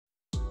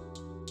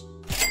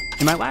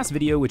In my last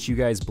video, which you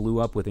guys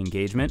blew up with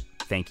engagement,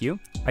 thank you,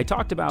 I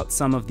talked about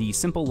some of the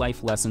simple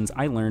life lessons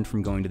I learned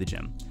from going to the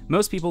gym.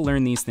 Most people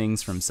learn these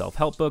things from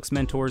self-help books,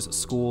 mentors,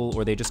 school,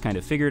 or they just kind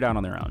of figure it out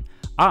on their own.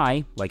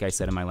 I, like I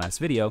said in my last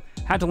video,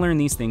 had to learn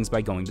these things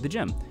by going to the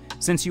gym.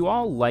 Since you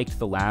all liked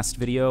the last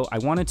video, I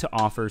wanted to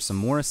offer some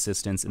more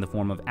assistance in the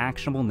form of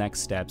actionable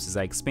next steps as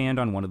I expand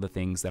on one of the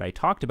things that I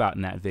talked about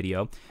in that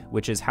video,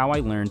 which is how I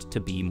learned to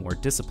be more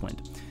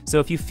disciplined. So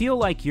if you feel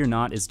like you're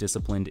not as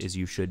disciplined as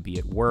you should be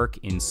at work,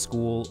 in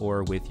school,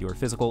 or with your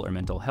physical or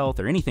mental health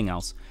or anything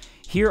else,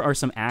 here are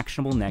some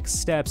actionable next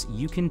steps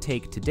you can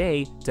take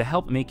today to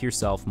help make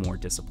yourself more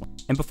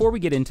disciplined. And before we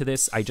get into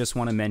this, I just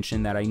want to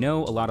mention that I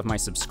know a lot of my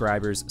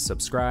subscribers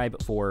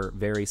subscribe for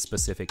very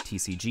specific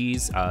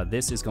TCGs.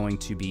 This is going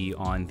to be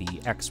on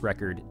the X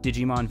Record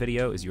Digimon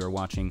video, as you are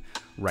watching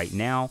right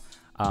now.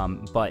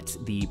 But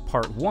the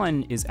part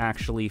 1 is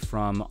actually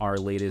from our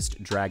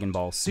latest Dragon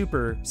Ball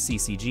Super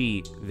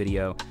CCG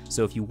video.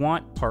 So if you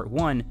want part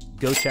 1,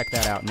 go check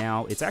that out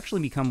now. It's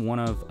actually become one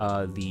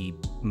of the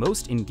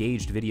most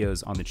engaged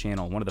videos on the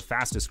channel, one of the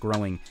fastest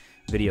growing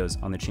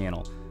videos on the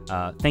channel.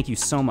 Thank you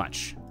so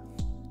much.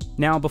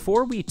 Now,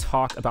 before we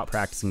talk about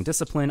practicing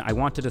discipline, I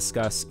want to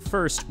discuss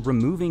first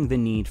removing the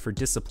need for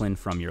discipline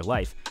from your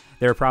life.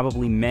 There are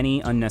probably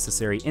many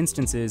unnecessary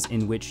instances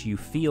in which you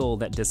feel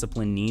that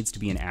discipline needs to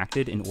be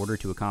enacted in order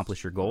to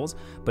accomplish your goals,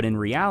 but in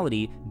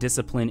reality,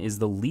 discipline is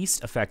the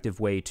least effective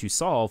way to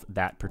solve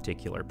that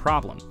particular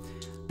problem.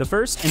 The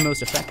first and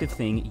most effective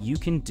thing you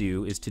can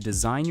do is to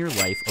design your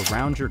life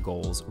around your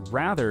goals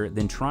rather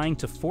than trying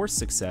to force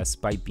success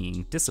by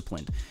being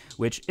disciplined,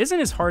 which isn't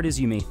as hard as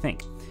you may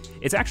think.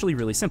 It's actually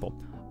really simple.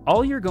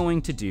 All you're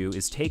going to do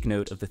is take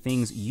note of the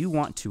things you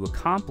want to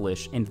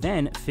accomplish and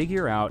then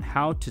figure out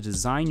how to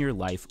design your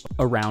life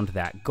around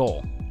that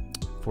goal.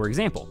 For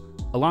example,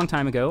 a long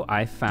time ago,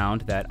 I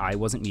found that I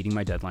wasn't meeting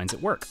my deadlines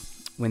at work.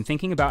 When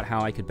thinking about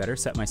how I could better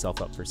set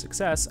myself up for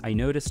success, I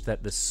noticed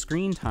that the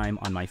screen time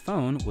on my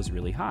phone was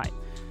really high.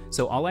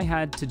 So all I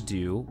had to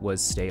do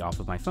was stay off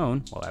of my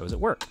phone while I was at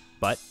work.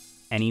 But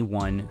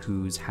anyone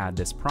who's had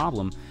this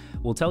problem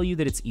will tell you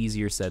that it's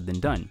easier said than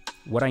done.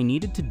 What I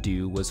needed to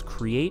do was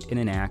create and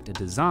enact a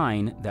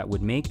design that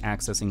would make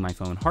accessing my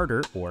phone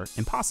harder or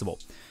impossible.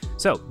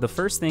 So the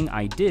first thing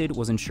I did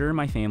was ensure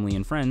my family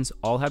and friends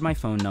all had my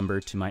phone number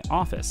to my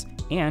office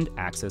and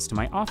access to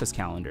my office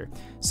calendar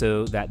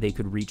so that they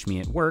could reach me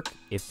at work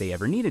if they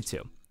ever needed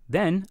to.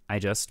 Then I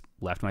just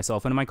left my cell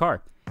phone in my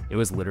car. It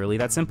was literally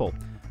that simple.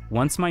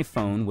 Once my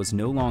phone was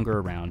no longer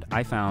around,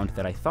 I found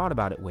that I thought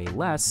about it way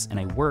less and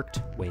I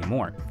worked way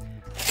more.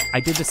 I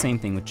did the same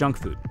thing with junk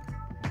food.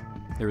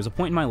 There was a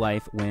point in my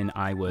life when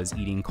I was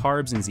eating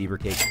carbs and zebra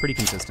cakes pretty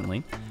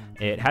consistently.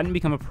 It hadn't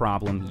become a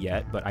problem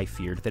yet, but I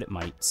feared that it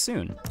might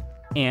soon.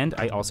 And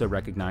I also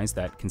recognized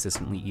that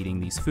consistently eating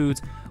these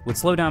foods would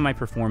slow down my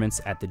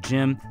performance at the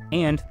gym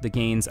and the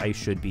gains I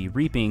should be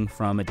reaping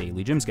from a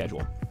daily gym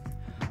schedule.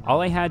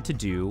 All I had to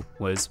do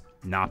was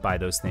not buy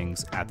those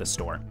things at the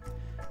store.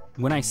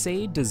 When I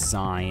say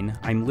design,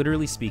 I'm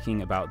literally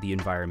speaking about the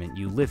environment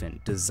you live in,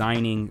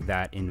 designing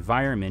that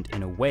environment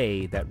in a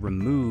way that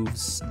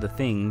removes the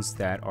things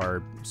that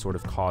are sort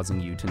of causing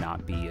you to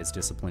not be as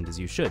disciplined as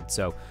you should.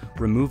 So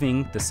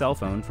removing the cell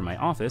phone from my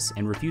office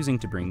and refusing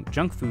to bring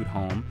junk food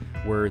home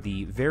were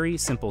the very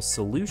simple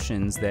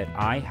solutions that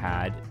I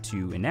had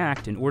to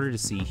enact in order to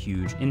see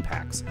huge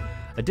impacts.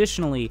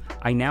 Additionally,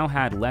 I now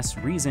had less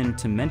reason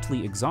to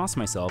mentally exhaust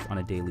myself on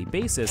a daily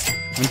basis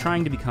when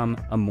trying to become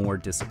a more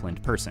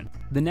disciplined person.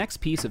 The next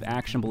piece of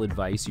actionable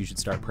advice you should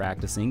start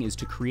practicing is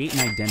to create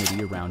an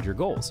identity around your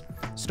goals.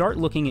 Start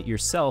looking at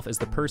yourself as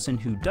the person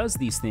who does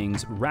these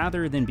things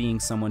rather than being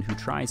someone who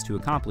tries to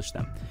accomplish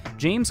them.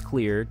 James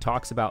Clear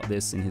talks about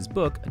this in his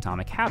book,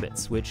 Atomic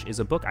Habits, which is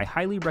a book I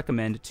highly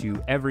recommend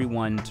to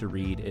everyone to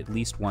read at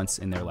least once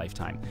in their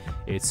lifetime.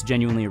 It's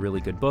genuinely a really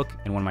good book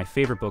and one of my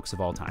favorite books of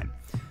all time.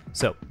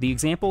 So, the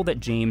example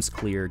that James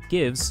Clear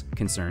gives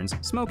concerns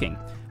smoking.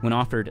 When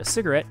offered a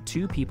cigarette,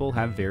 two people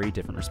have very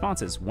different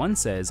responses. One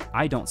says,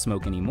 "I don't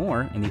smoke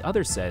anymore," and the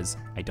other says,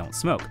 "I don't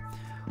smoke."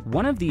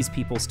 One of these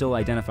people still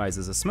identifies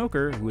as a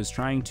smoker who is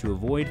trying to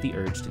avoid the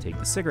urge to take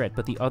the cigarette,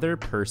 but the other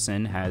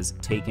person has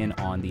taken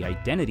on the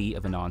identity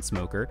of a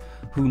non-smoker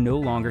who no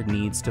longer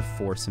needs to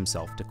force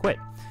himself to quit.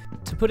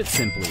 To put it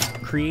simply,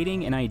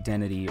 creating an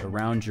identity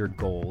around your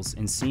goals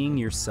and seeing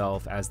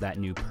yourself as that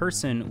new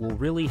person will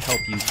really help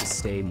you to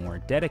stay more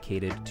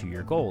dedicated to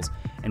your goals,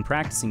 and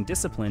practicing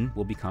discipline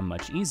will become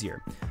much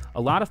easier.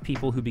 A lot of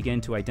people who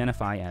begin to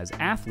identify as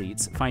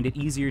athletes find it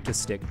easier to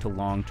stick to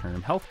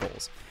long-term health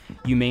goals.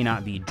 You may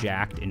not be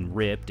jacked and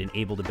ripped and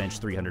able to bench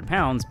 300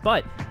 pounds,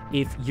 but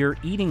if you're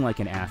eating like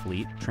an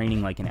athlete,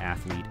 training like an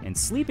athlete, and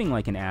sleeping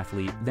like an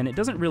athlete, then it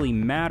doesn't really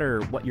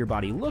matter what your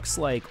body looks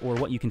like or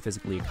what you can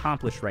physically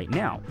accomplish right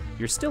now.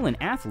 You're still an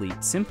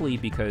athlete simply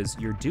because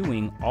you're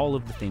doing all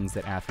of the things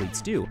that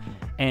athletes do.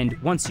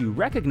 And once you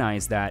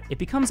recognize that, it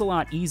becomes a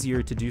lot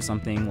easier to do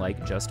something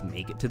like just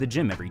make it to the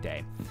gym every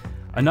day.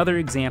 Another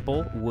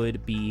example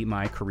would be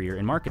my career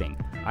in marketing.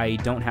 I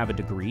don't have a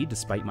degree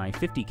despite my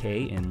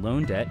 $50K in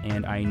loan debt,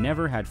 and I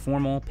never had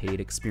formal paid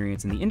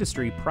experience in the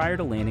industry prior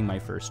to landing my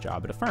first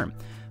job at a firm.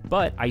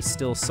 But I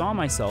still saw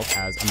myself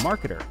as a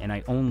marketer, and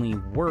I only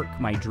work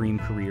my dream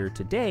career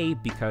today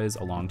because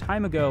a long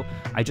time ago,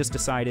 I just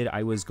decided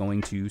I was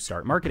going to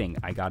start marketing.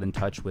 I got in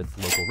touch with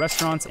local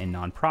restaurants and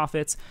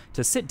nonprofits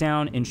to sit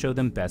down and show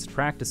them best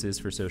practices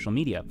for social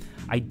media.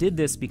 I did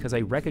this because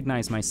I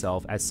recognize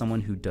myself as someone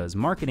who does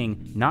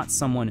marketing, not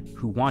someone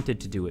who wanted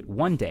to do it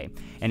one day.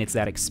 And it's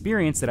that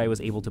experience that I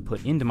was able to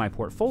put into my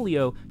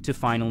portfolio to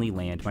finally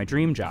land my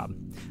dream job.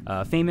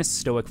 A famous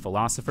Stoic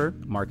philosopher,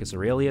 Marcus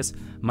Aurelius,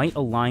 might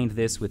align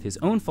this with his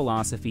own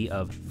philosophy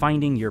of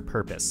finding your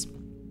purpose.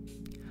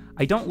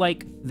 I don't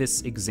like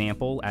this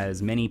example,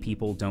 as many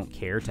people don't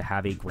care to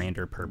have a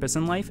grander purpose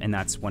in life, and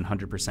that's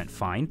 100%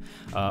 fine.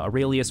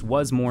 Aurelius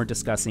was more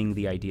discussing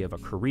the idea of a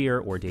career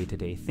or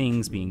day-to-day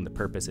things being the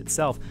purpose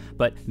itself,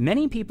 but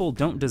many people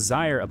don't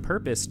desire a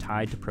purpose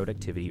tied to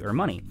productivity or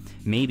money.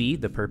 Maybe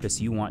the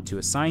purpose you want to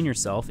assign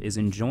yourself is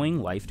enjoying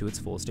life to its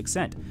fullest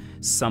extent,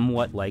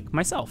 somewhat like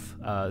myself.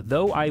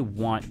 Though I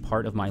want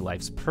part of my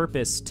life's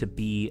purpose to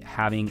be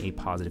having a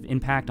positive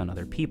impact on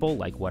other people,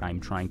 like what I'm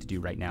trying to do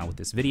right now with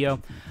this video,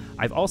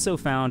 I've also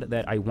found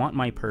that I want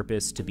my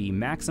purpose to be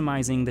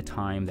maximizing the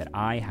time that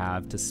I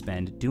have to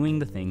spend doing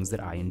the things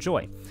that I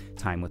enjoy.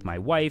 Time with my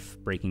wife,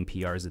 breaking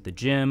PRs at the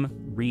gym,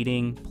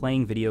 reading,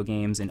 playing video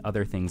games, and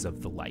other things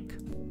of the like.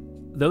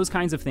 Those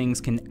kinds of things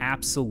can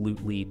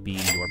absolutely be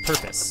your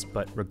purpose,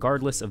 but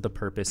regardless of the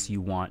purpose you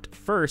want,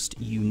 first,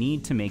 you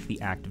need to make the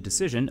active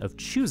decision of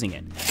choosing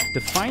it.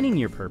 Defining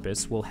your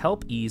purpose will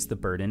help ease the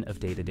burden of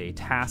day-to-day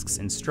tasks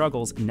and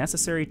struggles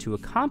necessary to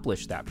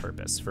accomplish that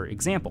purpose. For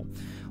example,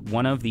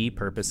 one of the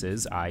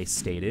purposes I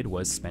stated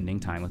was spending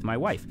time with my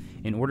wife.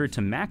 In order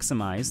to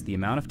maximize the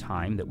amount of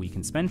time that we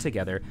can spend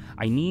together,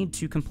 I need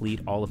to complete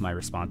all of my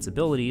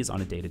responsibilities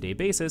on a day-to-day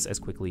basis as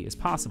quickly as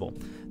possible.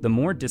 The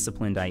more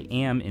disciplined I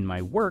am in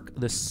my work,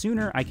 the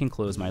sooner I can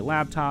close my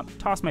laptop,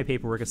 toss my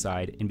paperwork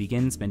aside, and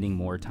begin spending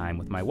more time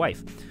with my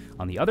wife.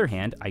 On the other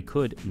hand, I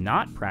could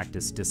not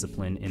practice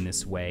discipline in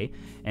this way,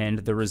 and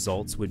the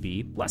results would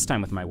be less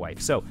time with my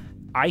wife. So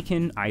I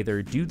can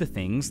either do the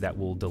things that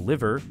will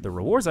deliver the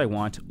rewards I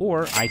want,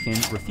 or I can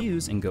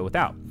refuse and go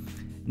without.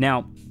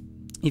 Now,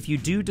 if you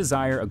do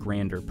desire a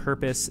grander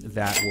purpose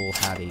that will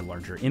have a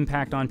larger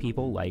impact on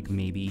people, like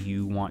maybe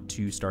you want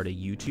to start a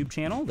YouTube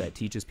channel that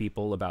teaches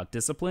people about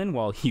discipline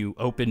while you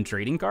open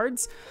trading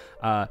cards,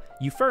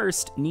 you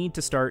first need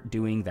to start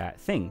doing that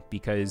thing,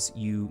 because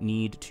you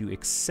need to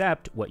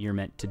accept what you're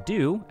meant to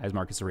do, as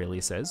Marcus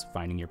Aurelius says,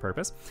 finding your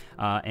purpose.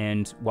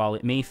 And while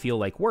it may feel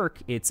like work,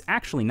 it's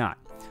actually not.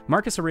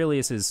 Marcus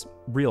Aurelius's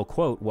real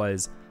quote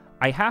was,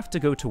 "I have to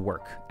go to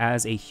work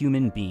as a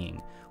human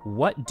being.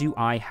 What do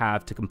I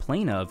have to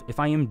complain of if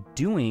I am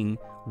doing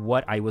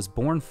what I was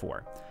born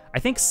for?" I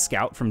think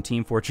Scout from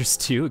Team Fortress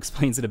 2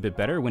 explains it a bit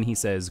better when he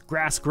says,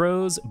 "Grass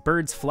grows,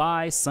 birds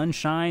fly, sun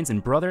shines,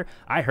 and brother,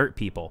 I hurt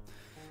people."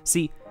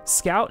 See,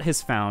 Scout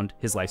has found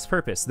his life's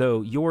purpose,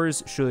 though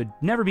yours should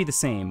never be the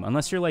same,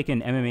 unless you're like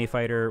an MMA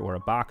fighter or a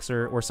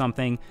boxer or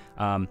something.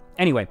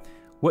 Anyway,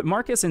 what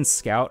Marcus and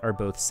Scout are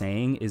both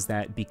saying is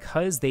that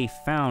because they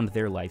found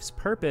their life's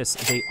purpose,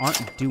 they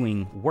aren't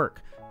doing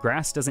work.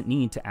 Grass doesn't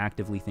need to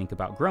actively think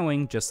about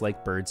growing, just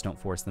like birds don't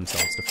force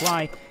themselves to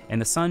fly,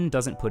 and the sun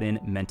doesn't put in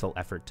mental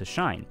effort to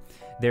shine.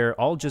 They're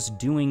all just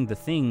doing the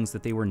things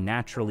that they were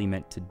naturally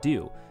meant to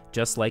do.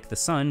 Just like the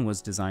sun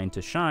was designed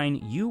to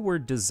shine, you were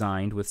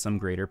designed with some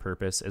greater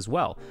purpose as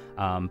well.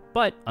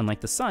 But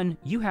unlike the sun,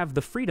 you have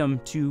the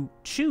freedom to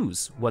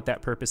choose what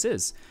that purpose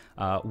is.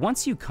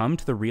 Once you come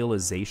to the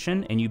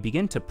realization and you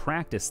begin to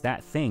practice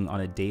that thing on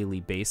a daily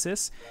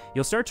basis,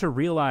 you'll start to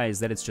realize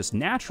that it's just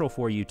natural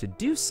for you to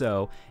do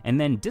so, and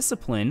then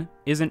discipline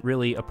isn't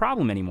really a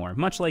problem anymore,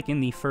 much like in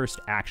the first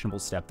actionable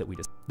step that we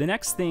discussed. The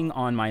next thing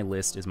on my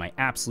list is my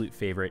absolute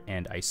favorite,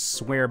 and I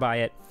swear by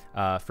it.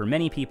 For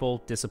many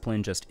people,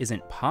 discipline just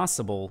isn't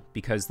possible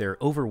because they're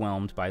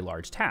overwhelmed by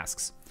large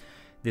tasks.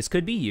 This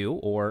could be you,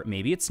 or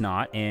maybe it's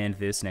not, and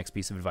this next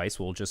piece of advice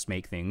will just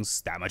make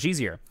things that much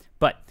easier.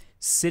 But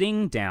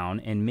sitting down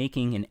and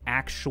making an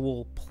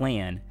actual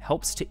plan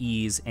helps to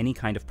ease any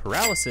kind of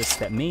paralysis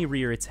that may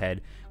rear its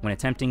head when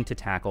attempting to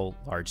tackle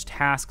large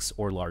tasks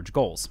or large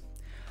goals.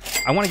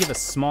 I want to give a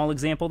small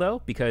example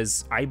though,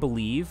 because I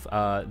believe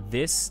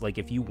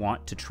if you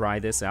want to try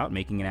this out,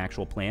 making an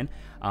actual plan,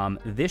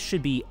 this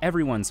should be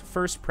everyone's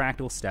first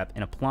practical step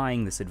in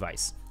applying this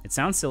advice. It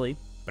sounds silly,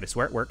 but I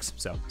swear it works,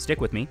 so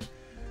stick with me.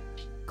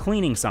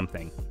 Cleaning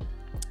something.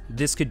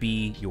 This could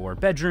be your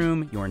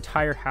bedroom, your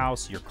entire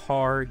house, your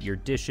car, your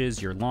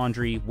dishes, your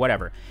laundry,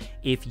 whatever.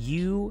 If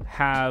you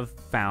have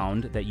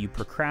found that you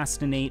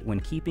procrastinate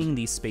when keeping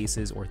these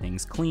spaces or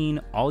things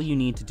clean, all you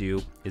need to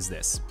do is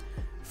this.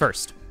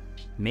 First,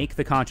 make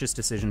the conscious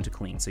decision to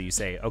clean. So you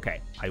say,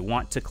 okay, I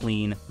want to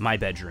clean my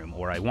bedroom,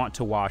 or I want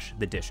to wash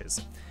the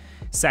dishes.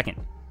 Second,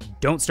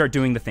 don't start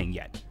doing the thing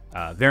yet.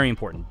 Very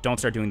important. Don't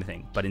start doing the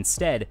thing, but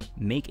instead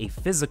make a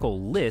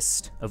physical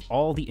list of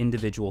all the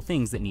individual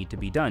things that need to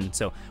be done.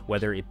 So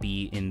whether it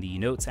be in the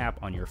Notes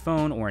app on your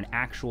phone or an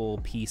actual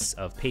piece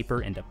of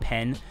paper and a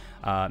pen,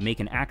 make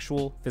an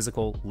actual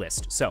physical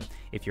list. So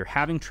if you're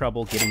having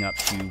trouble getting up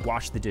to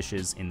wash the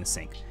dishes in the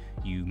sink,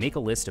 you make a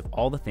list of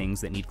all the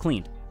things that need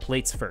cleaned.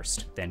 Plates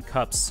first, then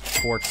cups,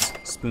 forks,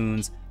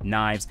 spoons,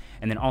 knives,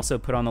 and then also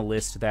put on the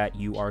list that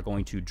you are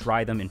going to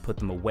dry them and put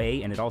them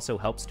away. And it also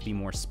helps to be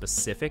more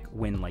specific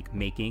when like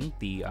making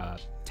the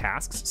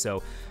tasks.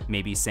 So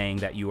maybe saying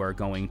that you are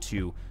going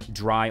to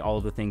dry all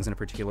of the things in a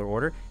particular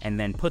order and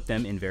then put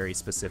them in very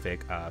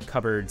specific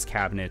cupboards,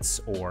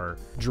 cabinets, or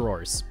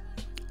drawers.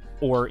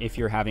 Or if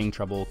you're having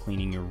trouble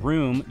cleaning your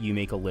room, you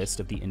make a list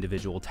of the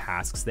individual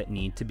tasks that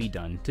need to be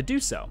done to do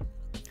so.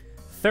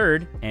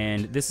 Third,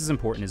 and this is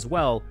important as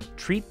well,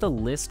 treat the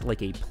list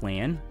like a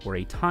plan or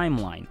a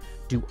timeline.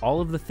 Do all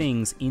of the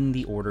things in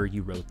the order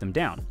you wrote them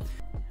down.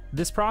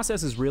 This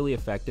process is really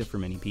effective for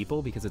many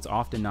people because it's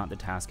often not the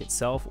task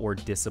itself or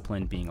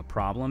discipline being a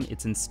problem,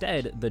 it's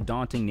instead the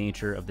daunting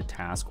nature of the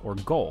task or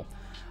goal.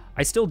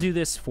 I still do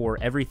this for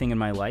everything in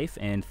my life,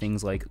 and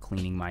things like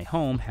cleaning my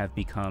home have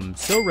become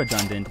so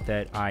redundant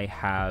that I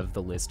have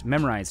the list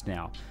memorized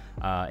now.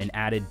 An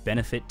added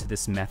benefit to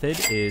this method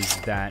is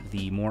that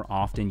the more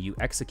often you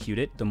execute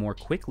it, the more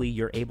quickly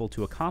you're able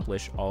to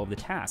accomplish all of the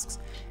tasks.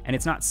 And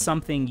it's not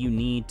something you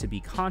need to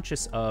be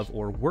conscious of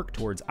or work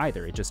towards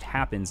either, it just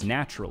happens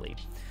naturally.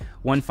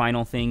 One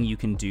final thing you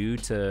can do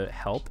to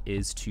help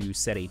is to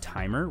set a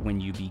timer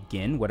when you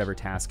begin whatever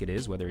task it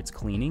is, whether it's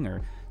cleaning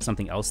or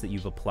something else that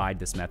you've applied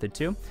this method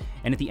to.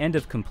 And at the end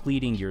of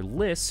completing your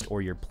list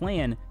or your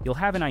plan, you'll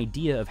have an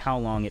idea of how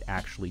long it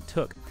actually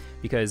took.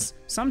 Because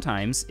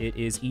sometimes it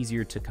is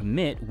easier to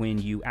commit when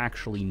you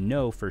actually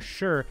know for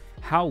sure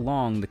how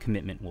long the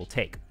commitment will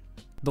take.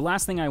 The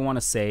last thing I want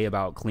to say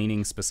about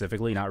cleaning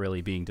specifically, not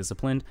really being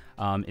disciplined,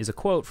 is a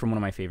quote from one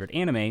of my favorite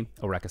anime,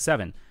 Eureka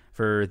 7.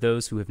 For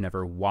those who have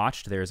never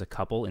watched, there's a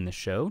couple in the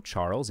show,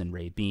 Charles and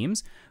Ray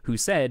Beams, who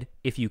said,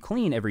 if you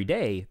clean every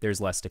day, there's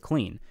less to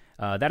clean.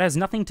 That has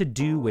nothing to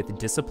do with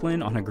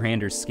discipline on a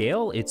grander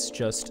scale, it's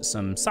just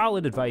some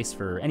solid advice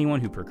for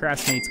anyone who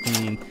procrastinates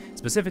cleaning,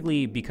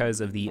 specifically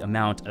because of the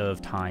amount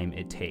of time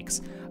it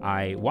takes.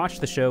 I watched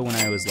the show when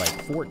I was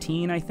like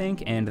 14, I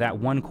think, and that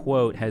one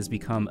quote has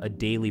become a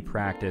daily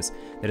practice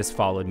that has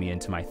followed me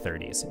into my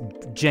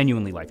 30s.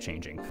 Genuinely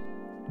life-changing.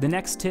 The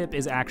next tip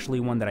is actually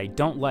one that I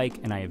don't like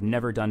and I have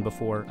never done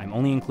before. I'm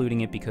only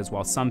including it because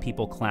while some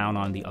people clown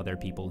on the other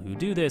people who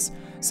do this,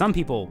 some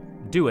people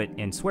do it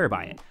and swear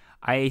by it.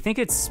 I think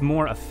it's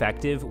more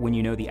effective when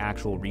you know the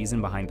actual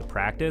reason behind the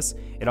practice.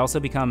 It also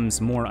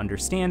becomes more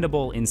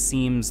understandable and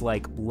seems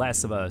like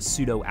less of a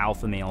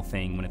pseudo-alpha male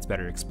thing when it's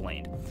better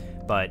explained.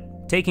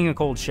 But taking a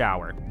cold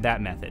shower,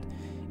 that method.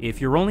 If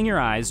you're rolling your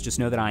eyes, just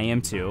know that I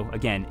am too.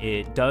 Again,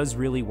 it does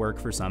really work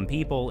for some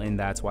people, and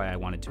that's why I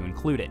wanted to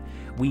include it.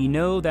 We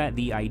know that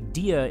the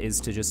idea is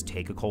to just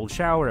take a cold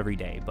shower every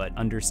day, but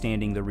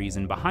understanding the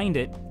reason behind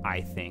it,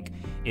 I think,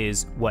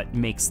 is what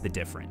makes the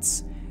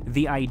difference.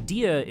 The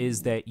idea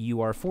is that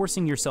you are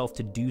forcing yourself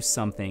to do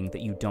something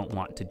that you don't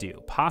want to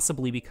do,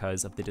 possibly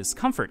because of the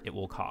discomfort it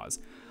will cause.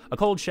 A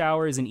cold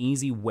shower is an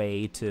easy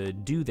way to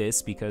do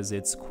this because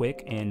it's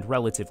quick and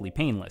relatively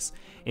painless.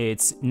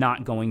 It's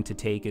not going to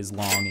take as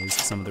long as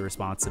some of the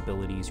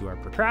responsibilities you are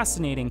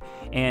procrastinating,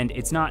 and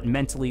it's not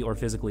mentally or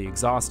physically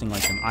exhausting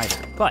like them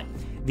either. But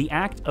the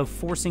act of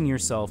forcing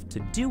yourself to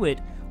do it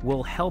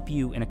will help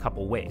you in a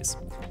couple ways.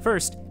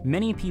 First,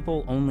 many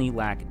people only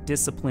lack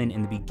discipline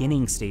in the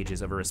beginning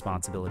stages of a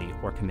responsibility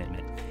or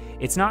commitment.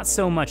 It's not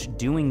so much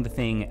doing the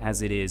thing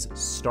as it is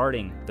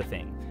starting the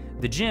thing.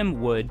 The gym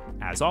would,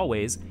 as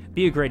always,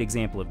 be a great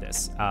example of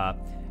this.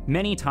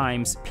 Many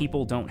times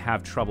people don't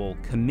have trouble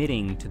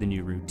committing to the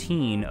new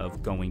routine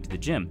of going to the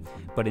gym,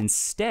 but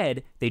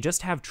instead they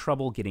just have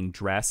trouble getting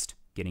dressed,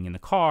 getting in the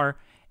car,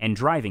 and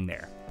driving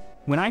there.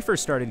 When I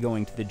first started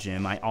going to the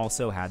gym, I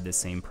also had this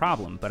same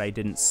problem, but I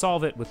didn't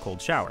solve it with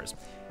cold showers.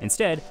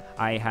 Instead,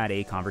 I had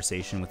a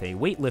conversation with a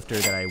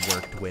weightlifter that I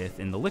worked with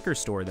in the liquor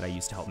store that I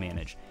used to help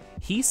manage.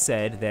 He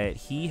said that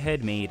he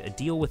had made a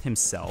deal with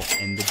himself,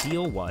 and the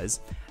deal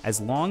was,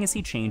 as long as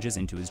he changes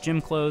into his gym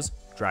clothes,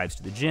 drives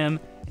to the gym,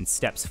 and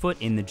steps foot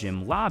in the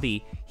gym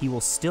lobby, he will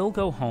still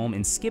go home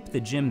and skip the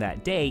gym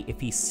that day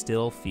if he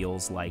still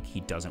feels like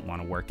he doesn't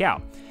want to work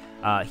out.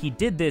 He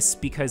did this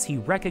because he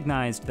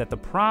recognized that the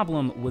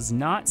problem was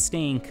not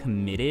staying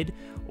committed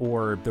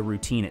or the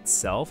routine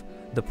itself.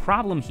 The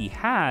problem he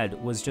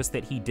had was just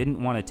that he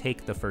didn't want to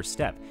take the first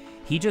step.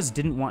 He just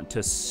didn't want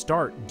to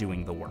start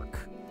doing the work.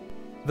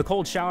 The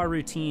cold shower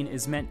routine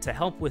is meant to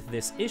help with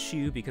this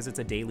issue because it's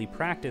a daily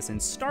practice in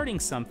starting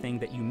something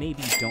that you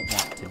maybe don't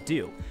want to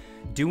do.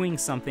 Doing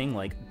something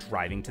like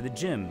driving to the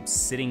gym,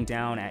 sitting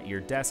down at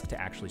your desk to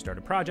actually start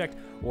a project,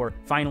 or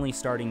finally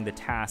starting the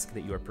task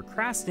that you are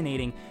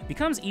procrastinating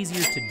becomes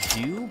easier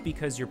to do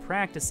because you're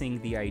practicing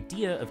the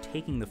idea of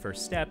taking the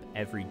first step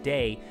every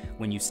day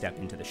when you step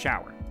into the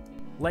shower.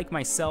 like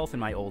myself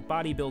and my old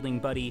bodybuilding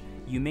buddy,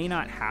 you may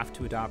not have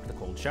to adopt the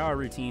cold shower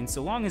routine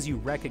so long as you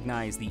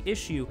recognize the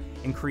issue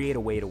and create a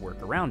way to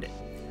work around it.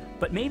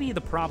 But maybe the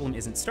problem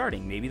isn't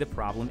starting, maybe the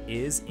problem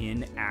is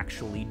in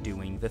actually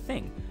doing the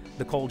thing.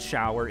 The cold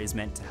shower is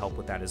meant to help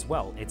with that as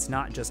well. It's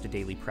not just a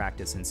daily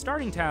practice in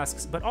starting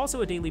tasks, but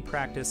also a daily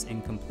practice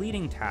in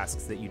completing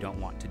tasks that you don't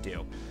want to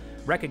do,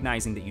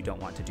 recognizing that you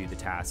don't want to do the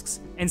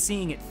tasks, and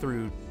seeing it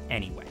through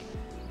anyway.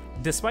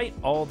 Despite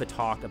all the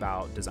talk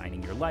about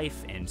designing your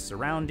life and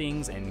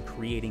surroundings and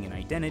creating an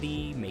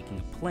identity, making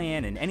a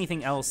plan, and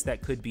anything else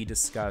that could be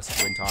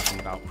discussed when talking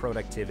about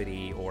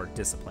productivity or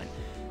discipline,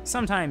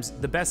 sometimes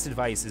the best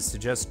advice is to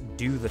just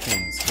do the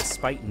things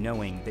despite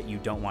knowing that you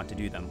don't want to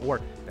do them,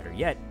 or better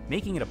yet,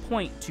 making it a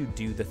point to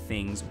do the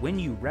things when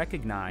you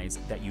recognize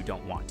that you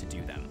don't want to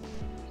do them.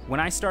 When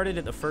I started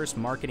at the first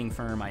marketing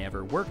firm I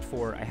ever worked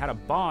for, I had a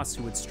boss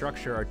who would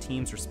structure our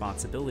team's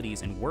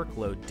responsibilities and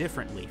workload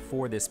differently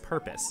for this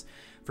purpose.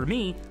 For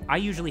me, I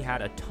usually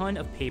had a ton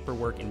of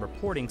paperwork and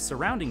reporting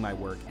surrounding my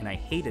work, and I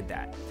hated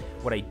that.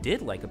 What I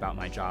did like about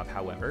my job,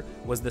 however,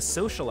 was the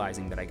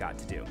socializing that I got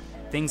to do.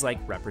 Things like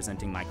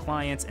representing my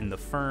clients and the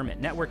firm at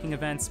networking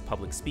events,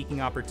 public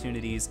speaking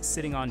opportunities,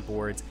 sitting on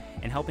boards,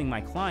 and helping my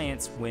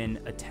clients when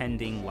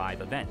attending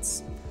live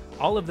events.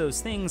 All of those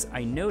things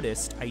I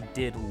noticed I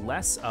did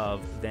less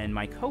of than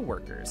my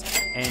coworkers,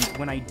 and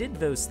when I did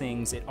those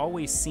things, it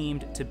always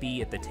seemed to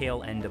be at the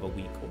tail end of a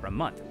week or a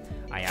month.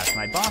 I asked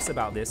my boss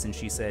about this, and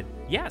she said,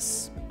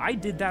 "Yes, I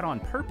did that on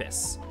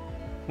purpose."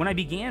 When I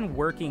began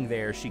working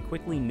there, she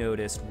quickly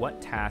noticed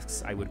what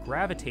tasks I would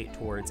gravitate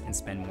towards and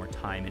spend more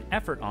time and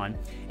effort on,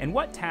 and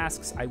what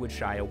tasks I would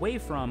shy away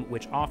from,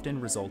 which often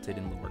resulted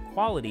in lower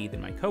quality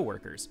than my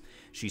coworkers.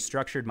 She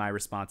structured my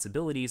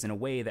responsibilities in a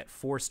way that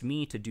forced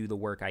me to do the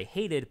work I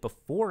hated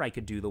before I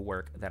could do the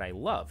work that I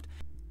loved.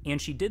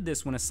 And she did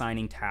this when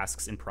assigning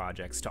tasks and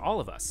projects to all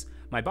of us.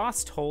 My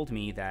boss told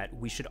me that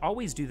we should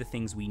always do the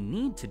things we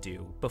need to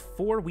do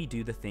before we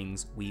do the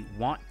things we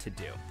want to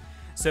do.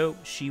 So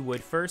she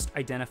would first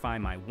identify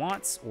my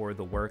wants, or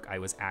the work I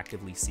was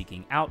actively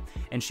seeking out,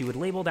 and she would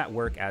label that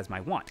work as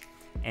my want.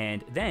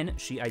 And then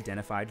she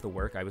identified the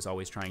work I was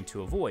always trying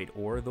to avoid,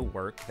 or the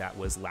work that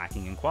was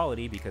lacking in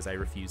quality because I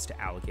refused to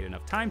allocate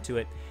enough time to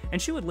it,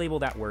 and she would label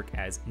that work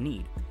as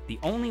need. The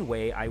only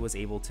way I was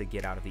able to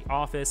get out of the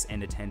office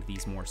and attend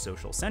these more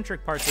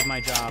social-centric parts of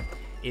my job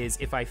is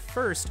if I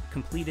first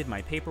completed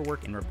my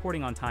paperwork and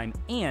reporting on time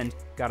and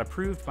got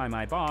approved by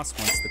my boss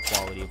once the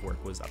quality of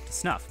work was up to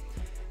snuff.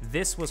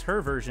 This was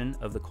her version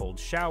of the cold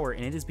shower,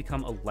 and it has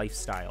become a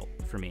lifestyle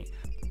for me.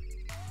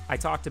 I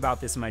talked about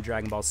this in my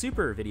Dragon Ball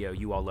Super video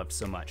you all loved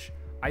so much.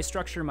 I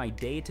structure my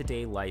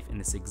day-to-day life in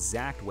this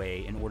exact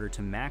way in order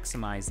to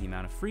maximize the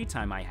amount of free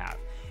time I have,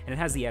 and it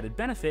has the added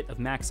benefit of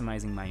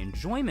maximizing my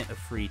enjoyment of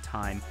free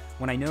time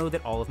when I know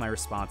that all of my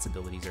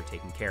responsibilities are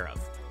taken care of.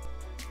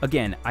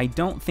 Again, I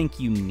don't think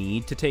you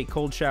need to take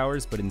cold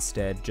showers, but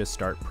instead just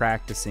start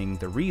practicing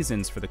the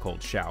reasons for the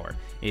cold shower.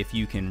 If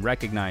you can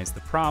recognize the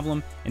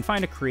problem and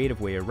find a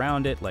creative way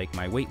around it, like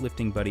my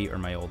weightlifting buddy or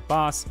my old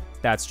boss,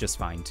 that's just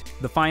fine too.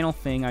 The final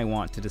thing I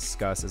want to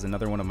discuss is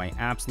another one of my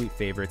absolute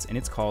favorites, and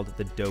it's called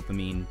the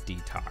dopamine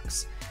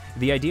detox.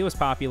 The idea was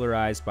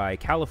popularized by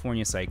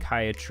California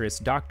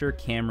psychiatrist Dr.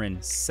 Cameron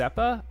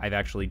Seppa. I've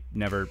actually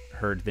never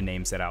heard the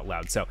name said out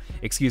loud, so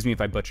excuse me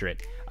if I butcher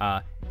it.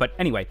 But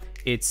anyway,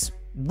 it's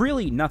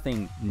really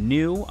nothing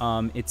new.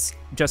 It's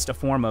just a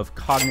form of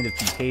cognitive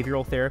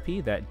behavioral therapy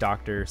that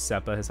Dr.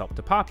 Seppa has helped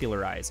to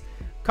popularize.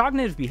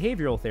 Cognitive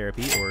behavioral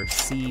therapy, or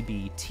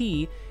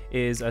CBT,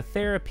 is a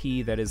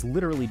therapy that is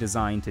literally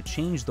designed to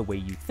change the way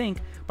you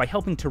think by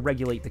helping to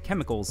regulate the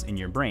chemicals in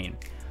your brain.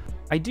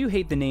 I do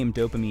hate the name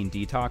dopamine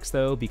detox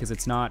though, because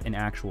it's not an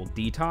actual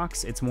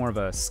detox, it's more of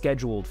a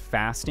scheduled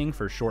fasting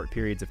for short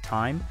periods of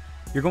time.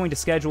 You're going to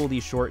schedule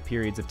these short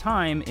periods of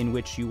time in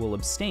which you will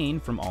abstain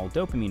from all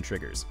dopamine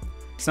triggers.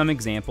 Some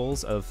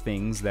examples of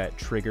things that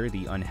trigger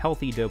the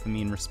unhealthy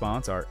dopamine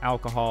response are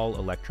alcohol,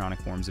 electronic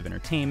forms of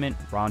entertainment,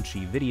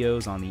 raunchy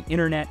videos on the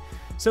internet,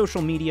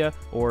 social media,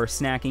 or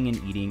snacking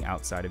and eating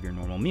outside of your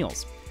normal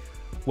meals.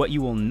 What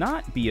you will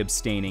not be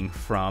abstaining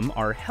from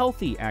are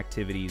healthy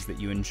activities that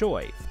you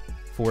enjoy.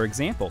 For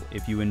example,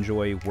 if you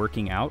enjoy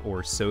working out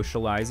or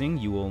socializing,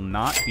 you will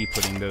not be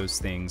putting those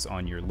things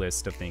on your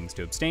list of things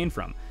to abstain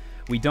from.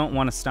 We don't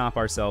want to stop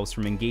ourselves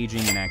from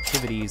engaging in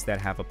activities that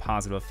have a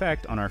positive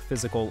effect on our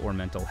physical or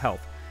mental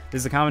health.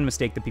 This is a common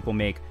mistake that people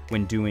make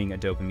when doing a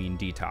dopamine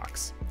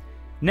detox.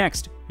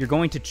 Next, you're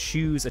going to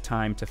choose a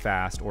time to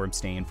fast or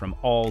abstain from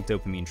all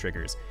dopamine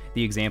triggers.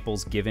 The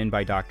examples given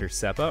by Dr.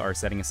 Seppa are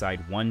setting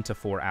aside 1 to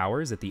 4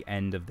 hours at the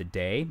end of the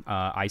day.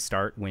 I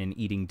start when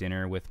eating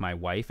dinner with my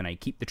wife, and I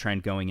keep the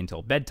trend going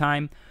until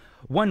bedtime.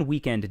 One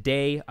weekend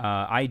day,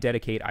 I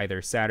dedicate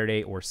either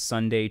Saturday or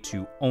Sunday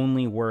to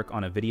only work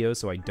on a video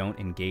so I don't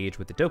engage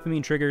with the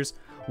dopamine triggers.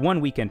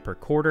 1 weekend per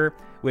quarter,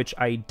 which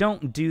I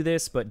don't do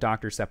this, but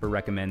Dr. Seppa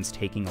recommends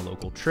taking a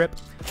local trip.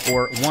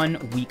 Or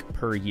 1 week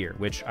per year,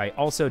 which I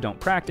also don't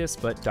practice,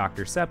 but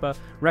Dr. Seppa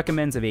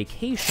recommends a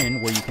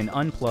vacation where you can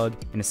unplug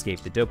and escape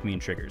the dopamine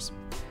triggers.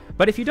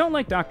 But if you don't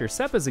like Dr.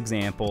 Seppa's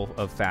example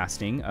of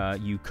fasting,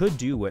 you could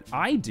do what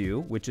I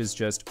do, which is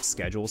just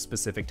schedule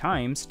specific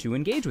times to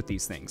engage with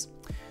these things.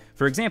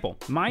 For example,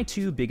 my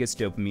two biggest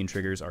dopamine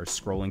triggers are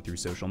scrolling through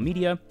social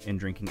media and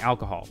drinking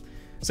alcohol.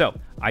 So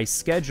I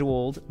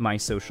scheduled my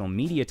social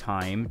media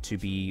time to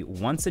be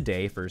once a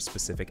day for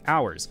specific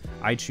hours.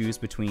 I choose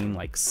between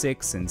like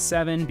 6 and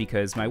 7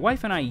 because my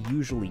wife and I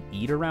usually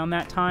eat around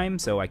that time,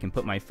 so I can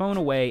put my phone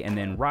away and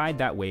then ride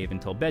that wave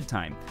until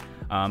bedtime.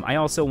 I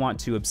also want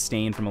to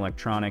abstain from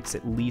electronics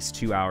at least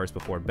 2 hours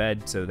before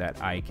bed so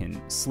that I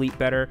can sleep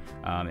better.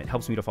 It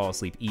helps me to fall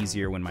asleep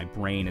easier when my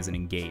brain isn't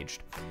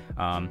engaged.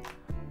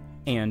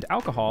 And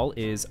alcohol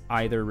is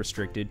either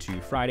restricted to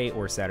Friday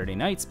or Saturday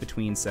nights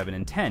between 7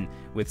 and 10,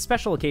 with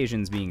special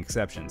occasions being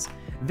exceptions.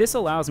 This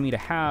allows me to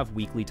have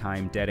weekly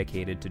time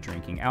dedicated to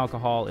drinking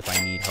alcohol if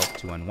I need help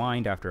to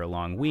unwind after a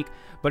long week,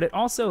 but it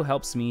also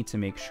helps me to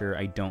make sure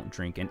I don't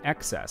drink in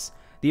excess.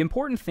 The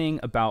important thing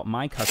about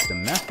my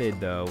custom method,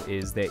 though,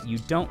 is that you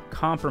don't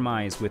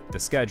compromise with the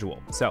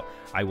schedule. So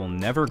I will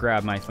never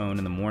grab my phone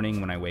in the morning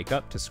when I wake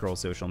up to scroll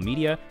social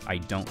media, I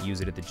don't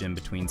use it at the gym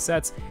between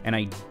sets, and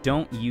I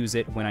don't use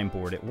it when I'm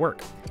bored at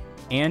work.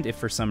 And if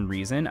for some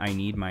reason I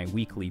need my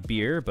weekly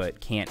beer but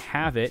can't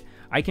have it,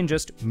 I can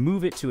just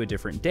move it to a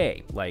different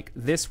day, like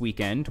this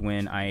weekend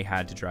when I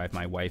had to drive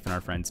my wife and our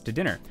friends to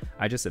dinner.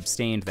 I just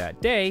abstained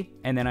that day,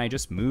 and then I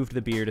just moved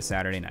the beer to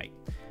Saturday night.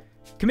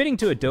 Committing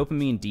to a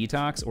dopamine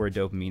detox or a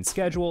dopamine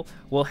schedule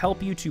will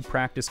help you to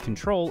practice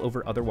control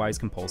over otherwise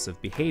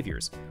compulsive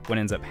behaviors. What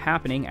ends up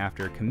happening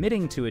after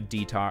committing to a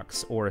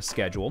detox or a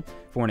schedule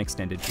for an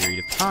extended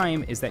period of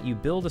time is that you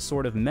build a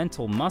sort of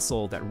mental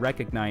muscle that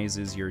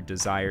recognizes your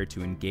desire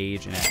to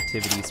engage in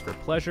activities for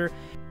pleasure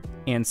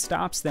and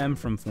stops them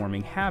from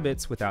forming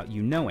habits without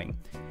you knowing.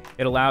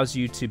 It allows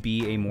you to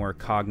be a more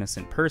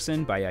cognizant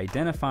person by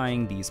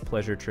identifying these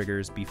pleasure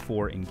triggers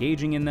before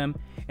engaging in them,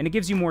 and it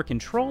gives you more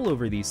control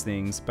over these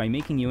things by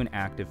making you an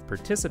active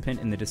participant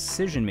in the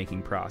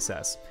decision-making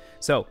process.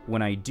 So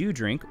when I do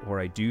drink or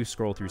I do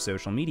scroll through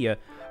social media,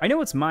 I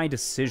know it's my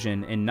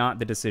decision and not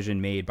the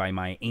decision made by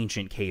my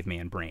ancient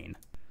caveman brain.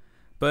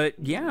 But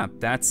yeah,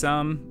 that's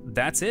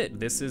it.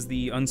 This is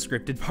the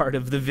unscripted part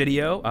of the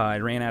video. I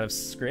ran out of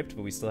script,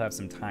 but we still have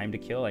some time to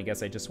kill. I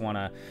guess I just want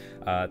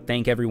to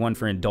thank everyone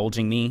for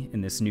indulging me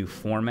in this new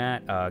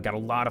format. Got a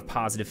lot of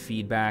positive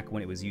feedback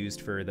when it was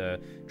used for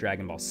the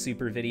Dragon Ball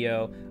Super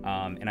video,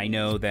 and I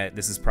know that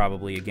this is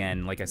probably,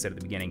 again, like I said at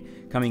the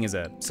beginning, coming as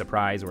a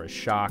surprise or a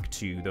shock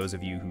to those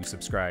of you who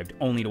subscribed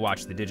only to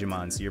watch the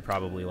Digimon, so you're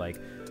probably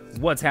like,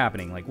 what's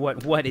happening? Like,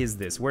 what is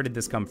this? Where did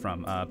this come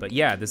from? But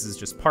yeah, this is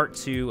just part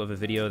 2 of a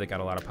video that got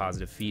a lot of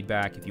positive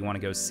feedback. If you want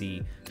to go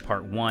see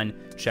part 1,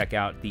 check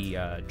out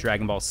the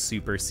Dragon Ball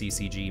Super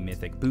CCG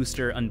Mythic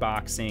Booster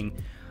unboxing.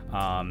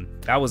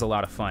 That was a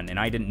lot of fun, and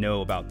I didn't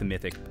know about the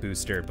Mythic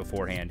Booster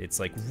beforehand.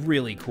 It's like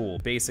really cool.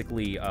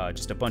 Basically,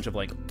 just a bunch of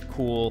like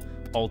cool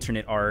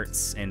alternate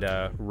arts and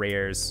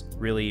rares.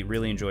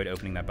 Really enjoyed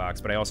opening that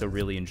box, but I also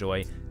really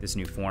enjoy this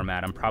new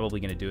format. I'm probably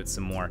going to do it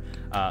some more.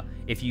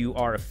 If you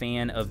are a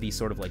fan of these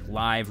sort of like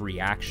live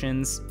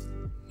reactions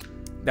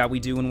that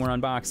we do when we're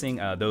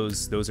unboxing,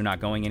 those are not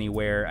going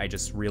anywhere. I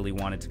just really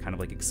wanted to kind of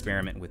like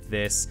experiment with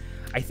this.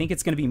 I think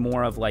it's going to be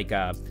more of like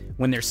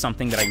when there's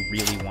something that I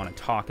really want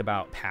to talk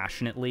about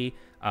passionately,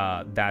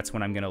 that's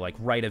when I'm going to like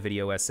write a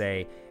video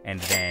essay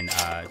and then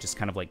just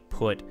kind of like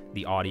put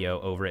the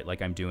audio over it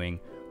like I'm doing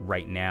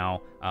right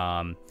now.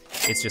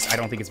 It's just, I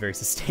don't think it's very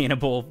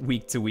sustainable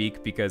week to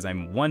week because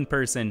I'm one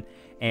person,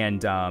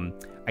 and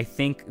I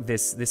think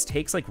this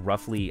takes like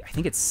roughly, I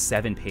think it's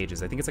 7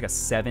 pages. I think it's like a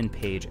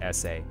 7-page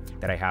essay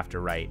that I have to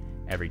write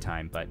every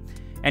time. But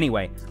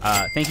anyway,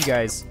 thank you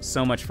guys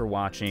so much for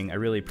watching. I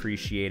really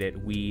appreciate it.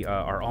 We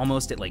are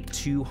almost at like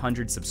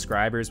 200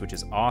 subscribers, which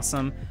is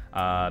awesome.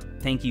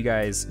 Thank you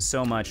guys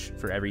so much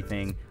for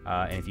everything.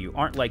 And if you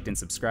aren't liked and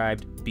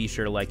subscribed, be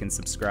sure to like and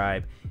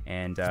subscribe.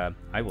 And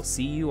I will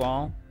see you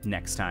all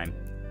next time.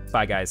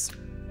 Bye, guys.